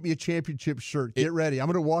swear I'm going to get me a championship shirt. Get ready. I'm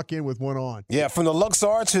going to walk in with one on. Yeah, from the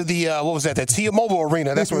Luxor to the, the T-Mobile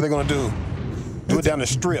Arena, that's what they're going to do. Do it down the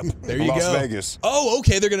strip there in you Las go. Vegas. Oh,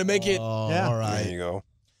 okay. They're going to make it. Yeah. All right. There you go.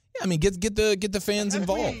 Yeah, I mean, get the fans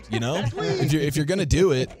involved. You know, if you're going to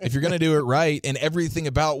do it, right, and everything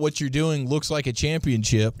about what you're doing looks like a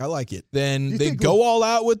championship, I like it. Then they go all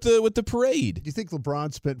out with the parade. Do you think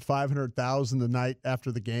LeBron spent $500,000 the night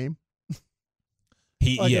after the game?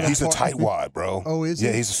 He's a tight wad, bro. Oh, is he?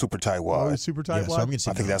 Yeah, he's a super tight wad. Oh, he's super tight wad. I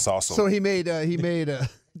think that's awesome. So he made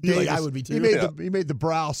like I would be too. He made the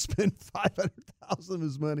brow spend $500,000 of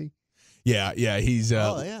his money. Yeah, he's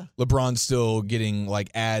LeBron's still getting like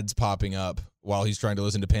ads popping up while he's trying to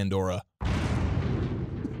listen to Pandora.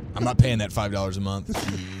 I'm not paying that $5 a month.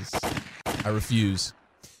 Jeez. I refuse.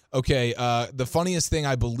 Okay, the funniest thing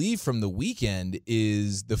I believe from the weekend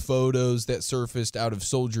is the photos that surfaced out of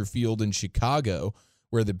Soldier Field in Chicago,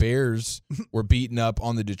 where the Bears were beaten up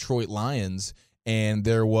on the Detroit Lions, and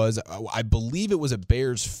there was, I believe it was a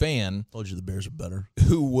Bears fan. Told you the Bears are better.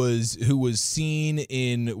 Who was seen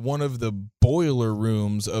in one of the boiler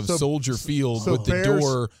rooms of Soldier Field with the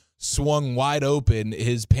door swung wide open,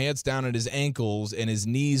 his pants down at his ankles, and his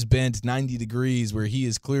knees bent 90 degrees, where he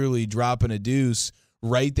is clearly dropping a deuce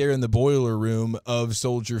right there in the boiler room of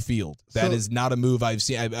Soldier Field. That is not a move I've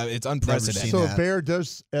seen. It's unprecedented. So a bear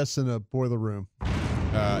does S in a boiler room.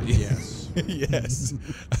 Yes. Yes.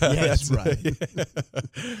 Yes, Brian.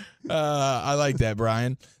 I like that,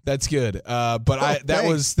 Brian. That's good. But that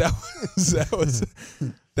was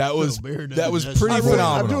pretty phenomenal.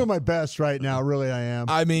 I'm doing my best right now. Really, I am.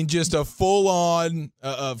 I mean, just a full on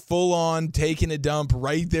taking a dump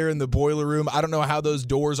right there in the boiler room. I don't know how those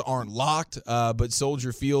doors aren't locked, but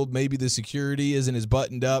Soldier Field, maybe the security isn't as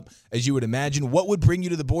buttoned up as you would imagine. What would bring you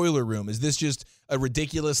to the boiler room? Is this just a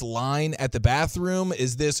ridiculous line at the bathroom?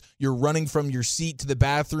 Is this you're running from your seat to the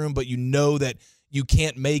bathroom, but you know that you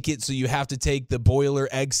can't make it, so you have to take the boiler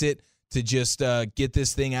exit to just get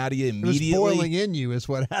this thing out of you immediately? It was boiling in you is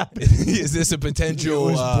what happened. Is this a potential?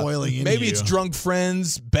 It was boiling in maybe you. It's drunk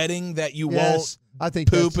friends betting that you won't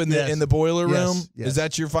poop in the boiler room. Yes. Is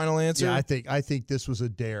that your final answer? Yeah, I think this was a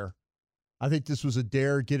dare. I think this was a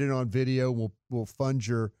dare. Get it on video. We'll fund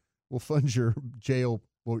your jail.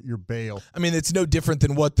 Your bail. I mean, it's no different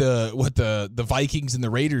than what the Vikings and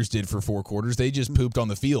the Raiders did for 4 quarters. They just pooped on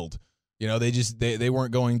the field. You know, they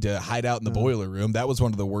weren't going to hide out in the boiler room. That was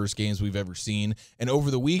one of the worst games we've ever seen. And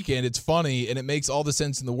over the weekend, it's funny, and it makes all the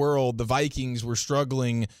sense in the world. The Vikings were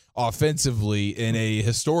struggling offensively in a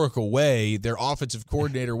historical way. Their offensive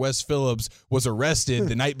coordinator, Wes Phillips, was arrested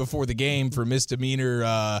the night before the game for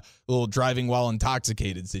misdemeanor little driving while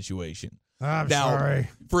intoxicated situation. I'm sorry.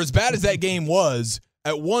 For as bad as that game was,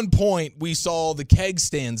 at one point we saw the keg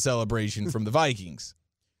stand celebration from the Vikings.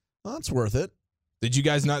 Well, that's worth it. Did you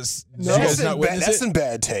guys not? That's witness it? in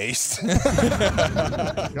bad taste. I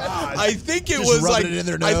think it Just was rubbing like it in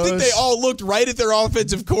their I think nose. they all looked right at their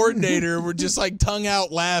offensive coordinator and were just like tongue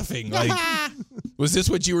out laughing. Like, was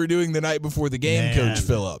this what you were doing the night before the game, Coach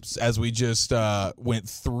Phillips? As we just went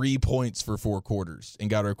 3 points for 4 quarters and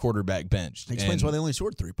got our quarterback benched. Explains why they only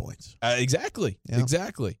scored 3 points. Exactly.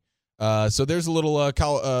 So there's a little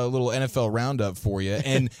NFL roundup for you,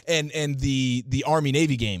 and the Army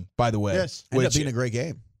Navy game, by the way. Yes, ended up being a great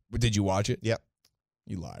game. Did you watch it? Yep.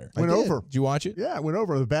 You liar. Went over. Did you watch it? Yeah, it went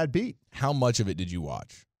over. The bad beat. How much of it did you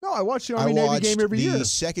watch? No, I watched the Army-Navy game every year. The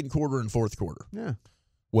second quarter and fourth quarter. Yeah.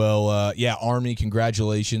 Well, Army,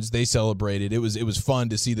 congratulations. They celebrated. It was fun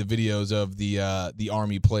to see the videos of the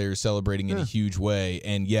Army players celebrating in a huge way.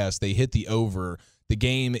 And, yes, they hit the over. The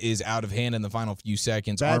game is out of hand in the final few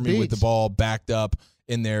seconds. Bad Army beats. with the ball backed up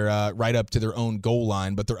in their right up to their own goal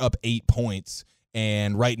line, but they're up 8 points.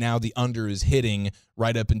 And right now the under is hitting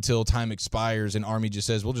right up until time expires, and Army just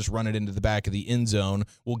says, we'll just run it into the back of the end zone.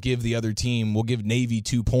 We'll give Navy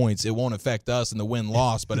 2 points. It won't affect us in the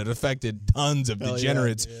win-loss, but it affected tons of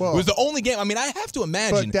degenerates. Yeah. It was the only game. I mean, I have to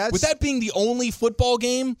imagine, with that being the only football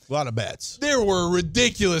game, a lot of bets. There were a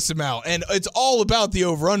ridiculous amount, and it's all about the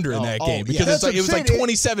over-under in that game because it was like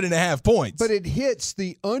 27.5 points. But it hits,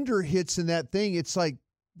 the under hits in that thing, it's like,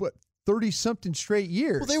 what, 30-something straight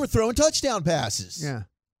years. Well, they were throwing touchdown passes. Yeah.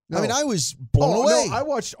 No. I mean, I was blown away. No, I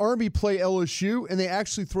watched Army play LSU, and they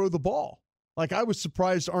actually throw the ball. Like, I was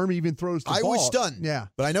surprised Army even throws the ball. I was stunned. Yeah.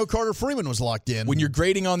 But I know Carter Freeman was locked in. When you're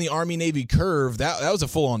grading on the Army-Navy curve, that was a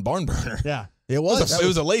full-on barn burner. Yeah. It was. It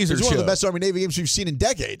was a laser show. It was one of the best Army-Navy games we've seen in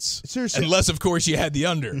decades. Seriously. Unless, of course, you had the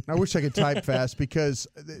under. I wish I could type fast because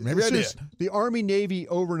maybe I did. The Army-Navy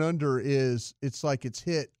over and under it's like it's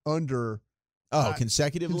hit under.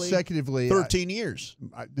 Consecutively? Consecutively. 13 years.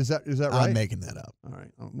 Is that right? I'm making that up. All right.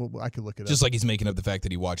 Well, I could look it up. Just like he's making up the fact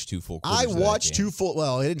that he watched 2 full quarters. I watched 2 full.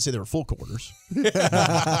 Well, I didn't say they were full quarters. Let's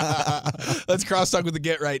crosstalk with the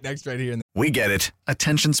Get Right next right here. We get it.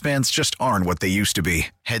 Attention spans just aren't what they used to be.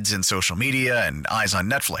 Heads in social media and eyes on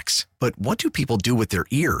Netflix. But what do people do with their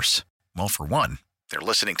ears? Well, for one, they're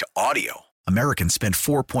listening to audio. Americans spend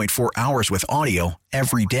 4.4 hours with audio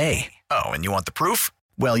every day. Oh, and you want the proof?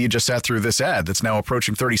 Well, you just sat through this ad that's now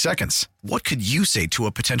approaching 30 seconds. What could you say to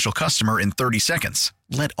a potential customer in 30 seconds?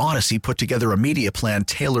 Let Odyssey put together a media plan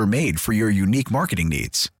tailor-made for your unique marketing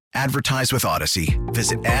needs. Advertise with Odyssey.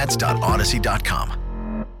 Visit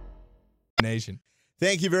ads.odyssey.com. Nation.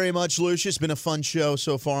 Thank you very much, Lucius. Been a fun show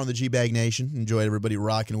so far on the G-Bag Nation. Enjoyed everybody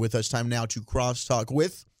rocking with us. Time now to crosstalk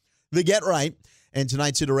with the Get Right. And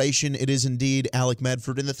tonight's iteration, it is indeed Alec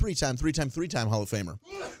Medford and the three-time Hall of Famer,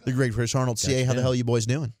 the great Chris Arnold. CA, how the hell are you boys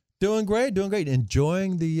doing? Doing great.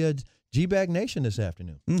 Enjoying the G-Bag Nation this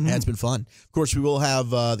afternoon. Mm-hmm. Yeah, it's been fun. Of course, we will have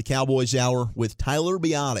the Cowboys Hour with Tyler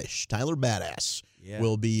Biotish. Tyler Badass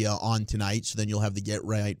will be on tonight, so then you'll have the Get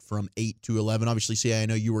Right from 8 to 11. Obviously, CA, I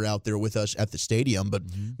know you were out there with us at the stadium, but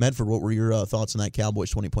Medford, what were your thoughts on that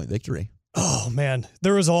Cowboys 20-point victory? Oh, man,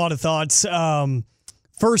 there was a lot of thoughts.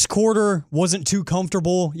 First quarter wasn't too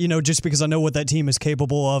comfortable, just because I know what that team is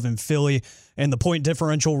capable of in Philly, and the point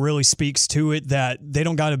differential really speaks to it that they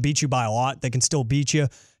don't got to beat you by a lot. They can still beat you.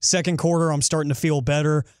 Second quarter, I'm starting to feel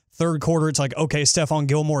better. Third quarter, it's like, okay, Stephon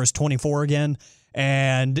Gilmore is 24 again.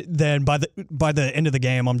 And then by the end of the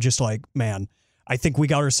game, I'm just like, man, I think we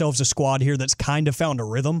got ourselves a squad here that's kind of found a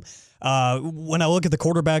rhythm. When I look at the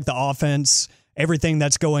quarterback, the offense, everything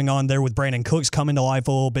that's going on there with Brandon Cooks coming to life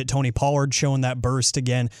a little bit, Tony Pollard showing that burst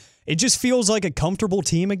again. It just feels like a comfortable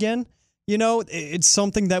team again. It's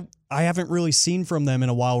something that I haven't really seen from them in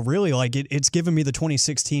a while, really. Like, it's given me the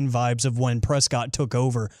 2016 vibes of when Prescott took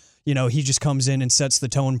over. He just comes in and sets the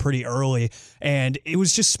tone pretty early, and it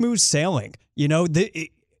was just smooth sailing.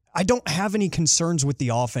 I don't have any concerns with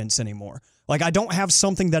the offense anymore. Like, I don't have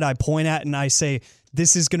something that I point at and I say,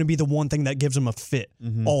 this is going to be the one thing that gives them a fit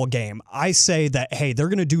all game. I say that, hey, they're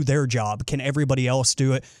going to do their job. Can everybody else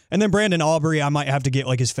do it? And then Brandon Aubrey, I might have to get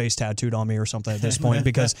like his face tattooed on me or something at this point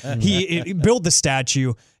because he built the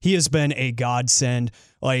statue. He has been a godsend.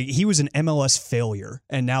 Like, he was an MLS failure,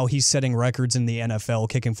 and now he's setting records in the NFL,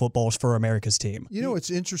 kicking footballs for America's team. What's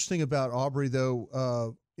interesting about Aubrey,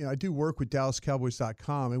 though, I do work with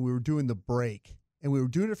DallasCowboys.com, and we were doing the break, and we were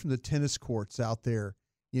doing it from the tennis courts out there.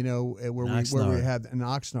 Where we had an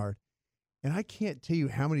Oxnard. And I can't tell you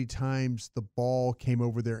how many times the ball came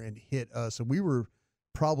over there and hit us. And we were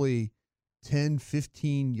probably 10,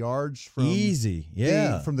 15 yards from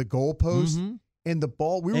from the goalpost. Mm-hmm. And the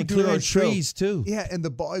ball, we were doing our trees too. Yeah, and the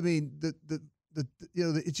ball, I mean,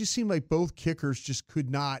 it just seemed like both kickers just could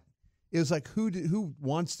not. It was like, who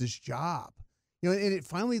wants this job? And it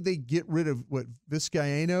finally they get rid of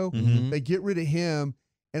Vizcaino. Mm-hmm. They get rid of him.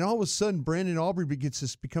 And all of a sudden, Brandon Aubrey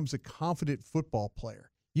becomes a confident football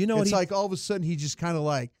player. It's like all of a sudden he just kind of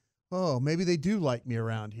like, oh, maybe they do like me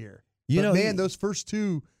around here. Those first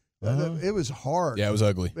two, it was hard. Yeah, it was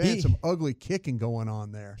ugly. Man, some ugly kicking going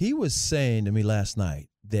on there. He was saying to me last night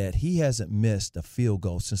that he hasn't missed a field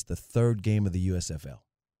goal since the third game of the USFL.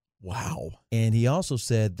 Wow. And he also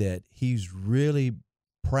said that he's really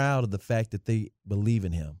proud of the fact that they believe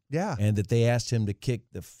in him. Yeah. And that they asked him to kick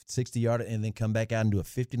the 60-yarder and then come back out and do a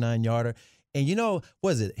 59-yarder. And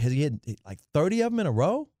what is it? Has he had like 30 of them in a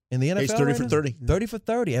row in the NFL? He's 30 for 30. 30 for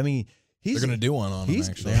 30. I mean, they're going to do one on him,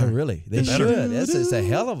 actually. Yeah, really. They should. It's a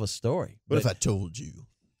hell of a story. What if I told you?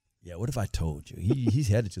 Yeah, what if I told you? He's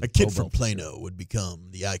headed to the A kid Pro Bowl from Plano would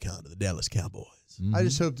become the icon of the Dallas Cowboys. Mm-hmm. I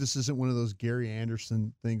just hope this isn't one of those Gary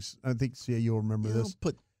Anderson things. I think, you'll remember this.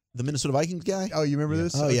 Put the Minnesota Vikings guy? Oh, you remember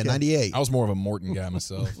this? Oh, yeah, 98. I was more of a Morton guy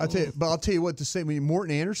myself. I'll tell you what to say.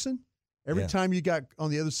 Morton Anderson, every time you got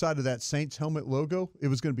on the other side of that Saints helmet logo, it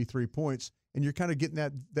was going to be 3 points. And you're kind of getting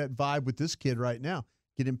that vibe with this kid right now.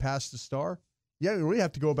 Get him past the star. Yeah, we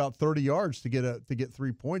have to go about 30 yards to get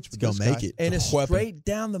 3 points. Let's go make it. And it's straight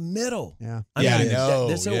down the middle. Yeah. I know.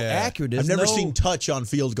 They're so accurate. I've never seen touch on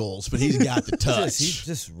field goals, but he's got the touch. He's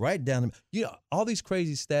just right down the all these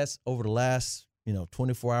crazy stats over the last,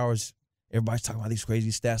 24 hours. Everybody's talking about these crazy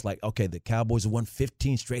stats like, okay, the Cowboys have won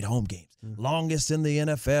 15 straight home games. Longest in the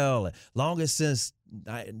NFL. Longest since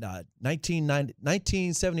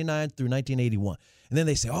 1979 through 1981. And then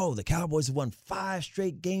they say, oh, the Cowboys have won 5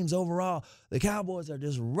 straight games overall. The Cowboys are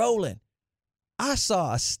just rolling. I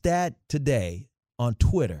saw a stat today on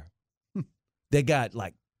Twitter that got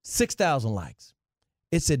like 6,000 likes.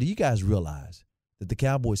 It said, do you guys realize that the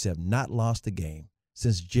Cowboys have not lost a game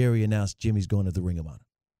since Jerry announced Jimmy's going to the Ring of Honor?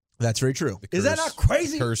 That's very true. Is that not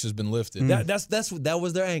crazy? The curse has been lifted. That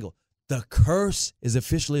was their angle. The curse is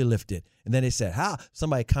officially lifted. And then they said,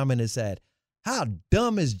 somebody commented and said, how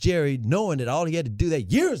dumb is Jerry knowing that all he had to do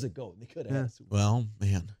that years ago? They could have. Well,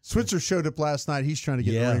 man. Switzer showed up last night. He's trying to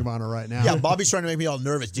get the Ring of Honor right now. Yeah, Bobby's trying to make me all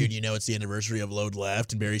nervous. Dude, it's the anniversary of Load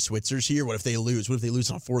Left and Barry Switzer's here. What if they lose? What if they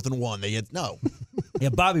lose on 4th and 1? No. Yeah,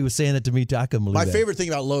 Bobby was saying that to me, too. I couldn't believe My that. favorite thing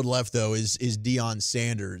about Load Left, though, is Deion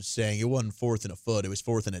Sanders saying it wasn't 4th and a foot. It was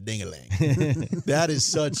 4th and a ding-a-ling. That is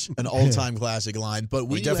such an all-time classic line. But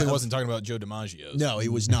we definitely wasn't talking about Joe DiMaggio's. No, he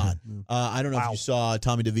was not. I don't know if you saw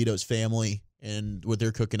Tommy DeVito's family and what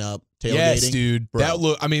they're cooking up, tailgating. Yes, dude.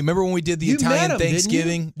 Bro. remember when we did the Italian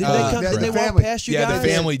Thanksgiving? Did they come? Did they walk past you guys? Yeah, the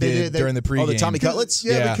family did during the pregame. Oh, the Tommy Cutlets?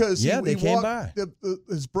 Yeah, because they came by.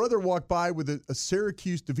 His brother walked by with a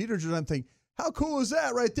Syracuse DeVito jersey. I'm thinking, how cool is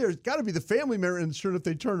that right there? It's got to be the family member. And sure enough,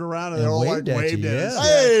 they turned around and they all waved at us.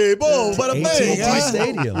 Hey, boom, bada bing.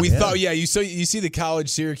 Stadium. We thought, you see the college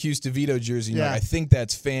Syracuse DeVito jersey, and you're like, I think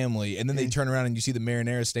that's family. And then they turn around and you see the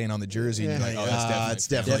marinara stain on the jersey, and you're like, oh, that's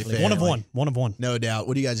definitely family. One of one. No doubt.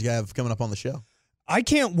 What do you guys have coming up on the show? I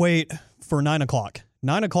can't wait for 9 o'clock.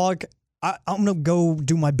 9 o'clock, I'm going to go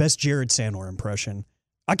do my best Jared Sandler impression.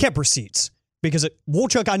 I kept receipts. Because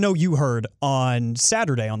Wolchuk, I know you heard on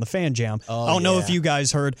Saturday on the Fan Jam. I don't know if you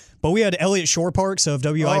guys heard, but we had Elliot Shore-Parks of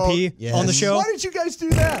WIP on the show. Why did you guys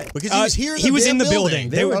do that? Because he was here. He was in the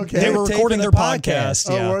building. They were recording their podcast.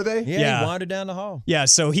 Oh, were they? Yeah, he wandered down the hall. Yeah,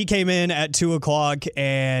 so he came in at 2 o'clock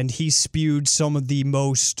and he spewed some of the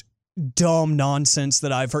most dumb nonsense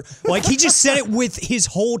that I've heard. Like, he just said it with his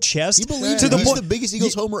whole chest. He believes he's the biggest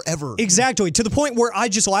Eagles homer ever. Exactly. To the point where I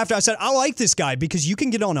just laughed. I said, I like this guy because you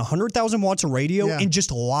can get on 100,000 watts of radio and just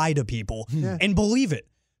lie to people and believe it.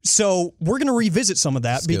 So we're going to revisit some of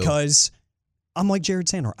that because I'm like Jared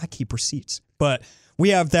Sandler. I keep receipts. But we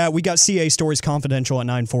have that. We got CA Stories Confidential at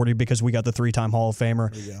 9:40 because we got the 3-time Hall of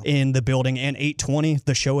Famer in the building. And 8:20,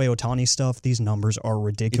 the Shohei Ohtani stuff. These numbers are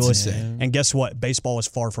ridiculous. And guess what? Baseball is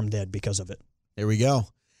far from dead because of it. There we go.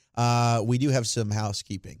 We do have some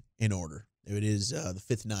housekeeping in order. It is the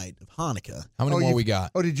 5th night of Hanukkah. How many more we got?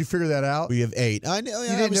 Oh, did you figure that out? We have 8. I know. You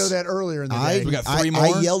didn't know that earlier in the day. We got 3 more?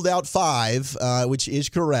 I yelled out 5, which is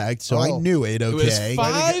correct, so I knew it. Okay. It was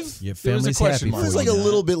 5? Your family's happy. It was like a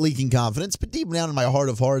little bit leaking confidence, but deep down in my heart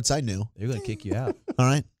of hearts, I knew. They're going to kick you out. All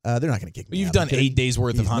right. They're not going to kick me out. You've done 8 days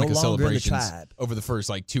worth of Hanukkah no celebrations over the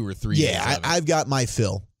first 2 or 3 days. Yeah, I've got my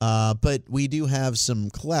fill. But we do have some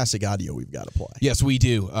classic audio we've got to play. Yes, we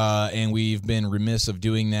do. And we've been remiss of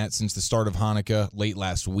doing that since the start of Hanukkah late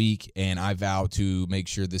last week. And I vow to make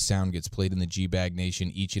sure this sound gets played in the G-Bag Nation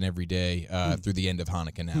each and every day through the end of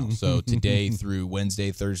Hanukkah now. So today through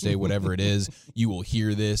Wednesday, Thursday, whatever it is, you will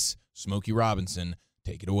hear this. Smokey Robinson,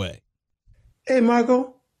 take it away. Hey,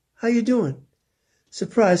 Margo. How you doing?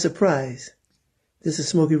 Surprise, surprise. This is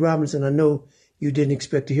Smokey Robinson. I know you didn't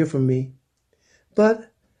expect to hear from me.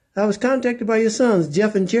 But I was contacted by your sons,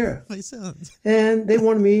 Jeff and Jared. My sons. And they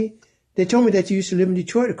told me that you used to live in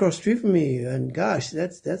Detroit across the street from me. And gosh,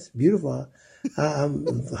 that's beautiful.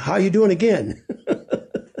 How you doing again?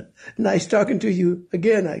 Nice talking to you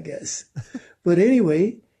again, I guess. But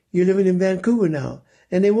anyway, you're living in Vancouver now.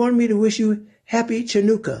 And they wanted me to wish you happy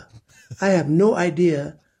Chanukah. I have no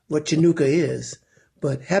idea what Chanukah is,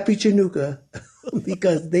 but happy Chanukah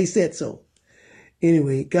because they said so.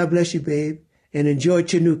 Anyway, God bless you, babe, and enjoy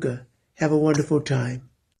Chinooka. Have a wonderful time.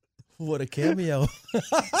 What a cameo.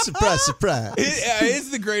 Surprise, surprise. It's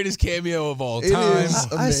the greatest cameo of all It time. is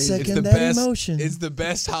I amazing. second that emotion. It's the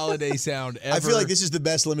best holiday sound ever. I feel like this is the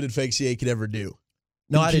best limited fake CA could ever do.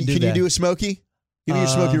 No, I didn't do Can that. you do a Smokey? Give me your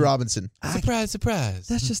Smokey Robinson. Surprise, surprise.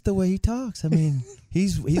 That's just the way he talks. I mean,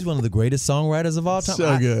 he's one of the greatest songwriters of all time.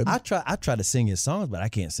 So good. I try to sing his songs, but I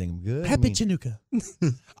can't sing them good. Happy Chinooka.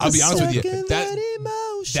 I'll be honest with you. Second That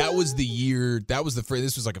emotion. was the year. That was the first.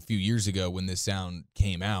 This was like a few years ago when this sound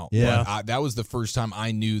came out. Yeah. But that was the first time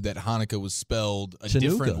I knew that Hanukkah was spelled a Chinooka.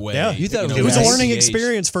 different way. Yeah, You thought it was a Yeah. learning CH.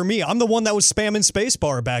 experience for me. I'm the one that was spamming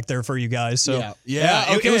spacebar back there for you guys. So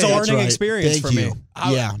Yeah, it was a okay. learning Right. experience Thank for you. me.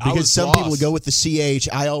 Yeah, I because was some people lost. go with the CH.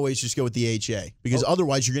 I always just go with the HA because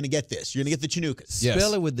otherwise you're going to get this. You're going to get the Chinookas. Yes.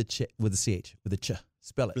 Spell it with the CH, with the ch.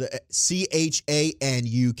 Spell it. The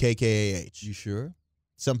CHANUKKAH. You sure?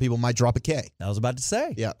 Some people might drop a K. I was about to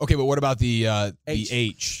say. Yeah. Okay, but what about the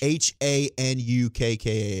H. H?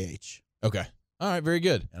 HANUKKAH. Okay. All right. Very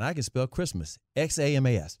good. And I can spell Christmas.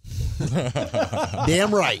 XAMAS.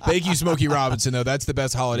 Damn right. Thank you, Smokey Robinson. Though that's the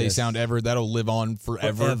best holiday Yes. sound ever. That'll live on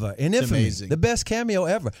forever. Forever. In It's infamy. amazing. The best cameo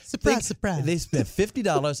ever. Surprise, surprise. They spent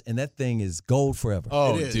 $50 and that thing is gold forever.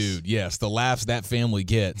 Oh, It is. dude, yes, the laughs that family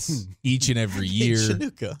gets each and every year.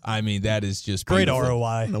 Chinooka. I mean, that is just Great beautiful.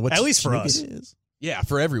 ROI. At least for us. Yeah,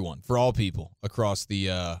 for everyone, for all people across the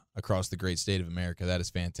great state of America. That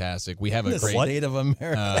is fantastic. We have a The great state of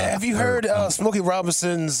America. Have you heard Smokey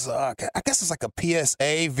Robinson's, I guess it's like a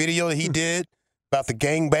PSA video that he did about the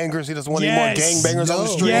gangbangers? He doesn't want any more Yes. gangbangers on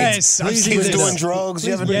the street. Yes, I've He seen was this. doing drugs.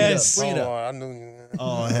 You haven't Yes. bring it up. Bring it Oh,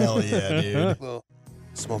 I knew. Oh, hell yeah, dude. Little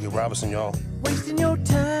Smokey Robinson, y'all. Wasting your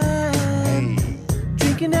time,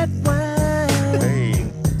 drinking that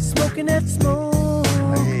wine, smoking that smoke,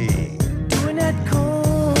 doing that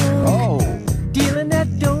coke, dealing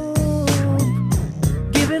that dope,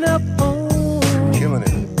 giving up hope, killing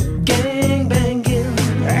it, gang banging,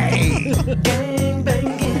 gang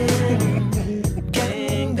banging,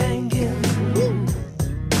 gang banging.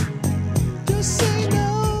 Just say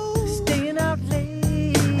no, staying out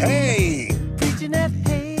late, preaching that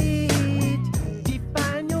hate,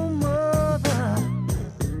 define your mother,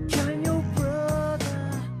 killing your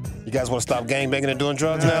brother. You guys want to stop gangbanging and doing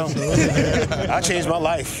drugs now? I changed my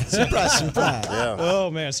life. Surprise, surprise. Yeah. Oh,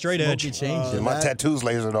 man, straight edge. My tattoos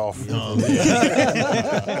lasered off. Oh,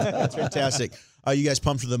 that's fantastic. You guys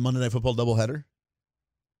pumped for the Monday Night Football doubleheader?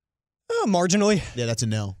 Marginally. Yeah, that's a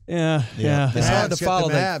no. Yeah. It's hard to Mavs got follow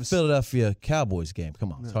the the Mavs. Philadelphia Cowboys game.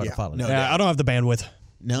 Come on. It's hard to follow. No that. Yeah, I don't have the bandwidth.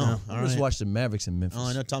 No. All I just right. watched the Mavericks in Memphis. Oh,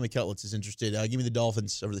 I know Tommy Cutlitz is interested. Give me the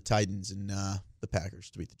Dolphins over the Titans and the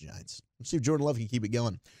Packers to beat the Giants. Let's see if Jordan Love can keep it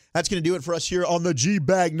going. That's going to do it for us here on the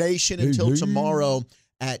G-Bag Nation until tomorrow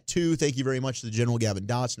at 2. Thank you very much to the General Gavin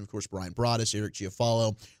Dotson, of course, Brian Broaddus, Eric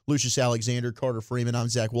Giafalo, Lucius Alexander, Carter Freeman. I'm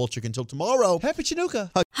Zach Wolchuk. Until tomorrow. Happy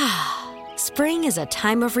Chinooka. Spring is a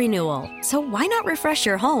time of renewal, so why not refresh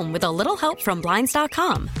your home with a little help from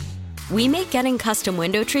Blinds.com? We make getting custom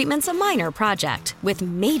window treatments a minor project with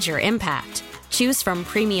major impact. Choose from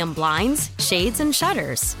premium blinds, shades, and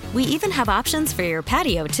shutters. We even have options for your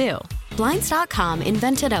patio, too. Blinds.com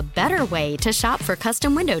invented a better way to shop for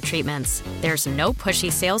custom window treatments. There's no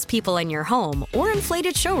pushy salespeople in your home or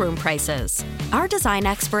inflated showroom prices. Our design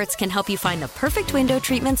experts can help you find the perfect window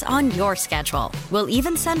treatments on your schedule. We'll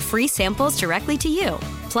even send free samples directly to you.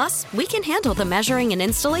 Plus, we can handle the measuring and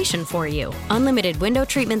installation for you. Unlimited window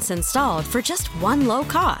treatments installed for just one low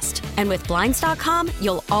cost. And with Blinds.com,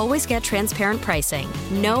 you'll always get transparent pricing.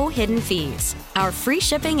 No hidden fees. Our free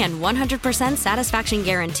shipping and 100% satisfaction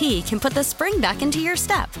guarantee can put the spring back into your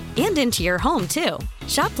step and into your home, too.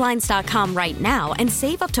 Shop Blinds.com right now and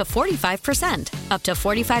save up to 45%. Up to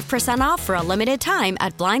 45% off for a limited time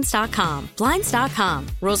at Blinds.com. Blinds.com.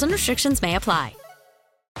 Rules and restrictions may apply.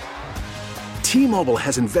 T-Mobile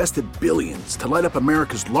has invested billions to light up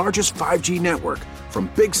America's largest 5G network, from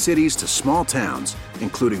big cities to small towns,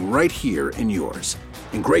 including right here in yours.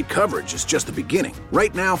 And great coverage is just the beginning.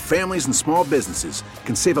 Right now, families and small businesses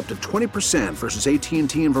can save up to 20% versus AT&T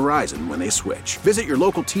and Verizon when they switch. Visit your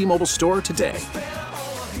local T-Mobile store today.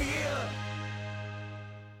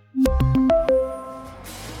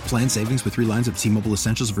 Plan savings with 3 lines of T-Mobile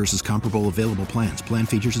Essentials versus comparable available plans. Plan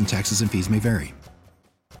features and taxes and fees may vary.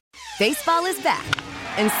 Baseball is back,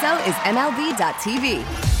 and so is MLB.tv.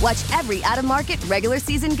 Watch every out-of-market regular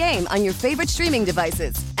season game on your favorite streaming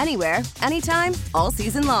devices, anywhere, anytime, all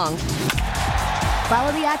season long.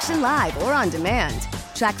 Follow the action live or on demand.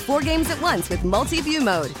 Track 4 games at once with multi-view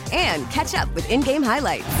mode and catch up with in-game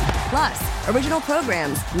highlights. Plus, original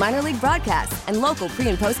programs, minor league broadcasts, and local pre-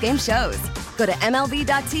 and post-game shows. Go to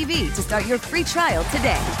MLB.tv to start your free trial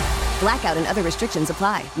today. Blackout and other restrictions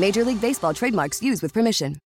apply. Major League Baseball trademarks used with permission.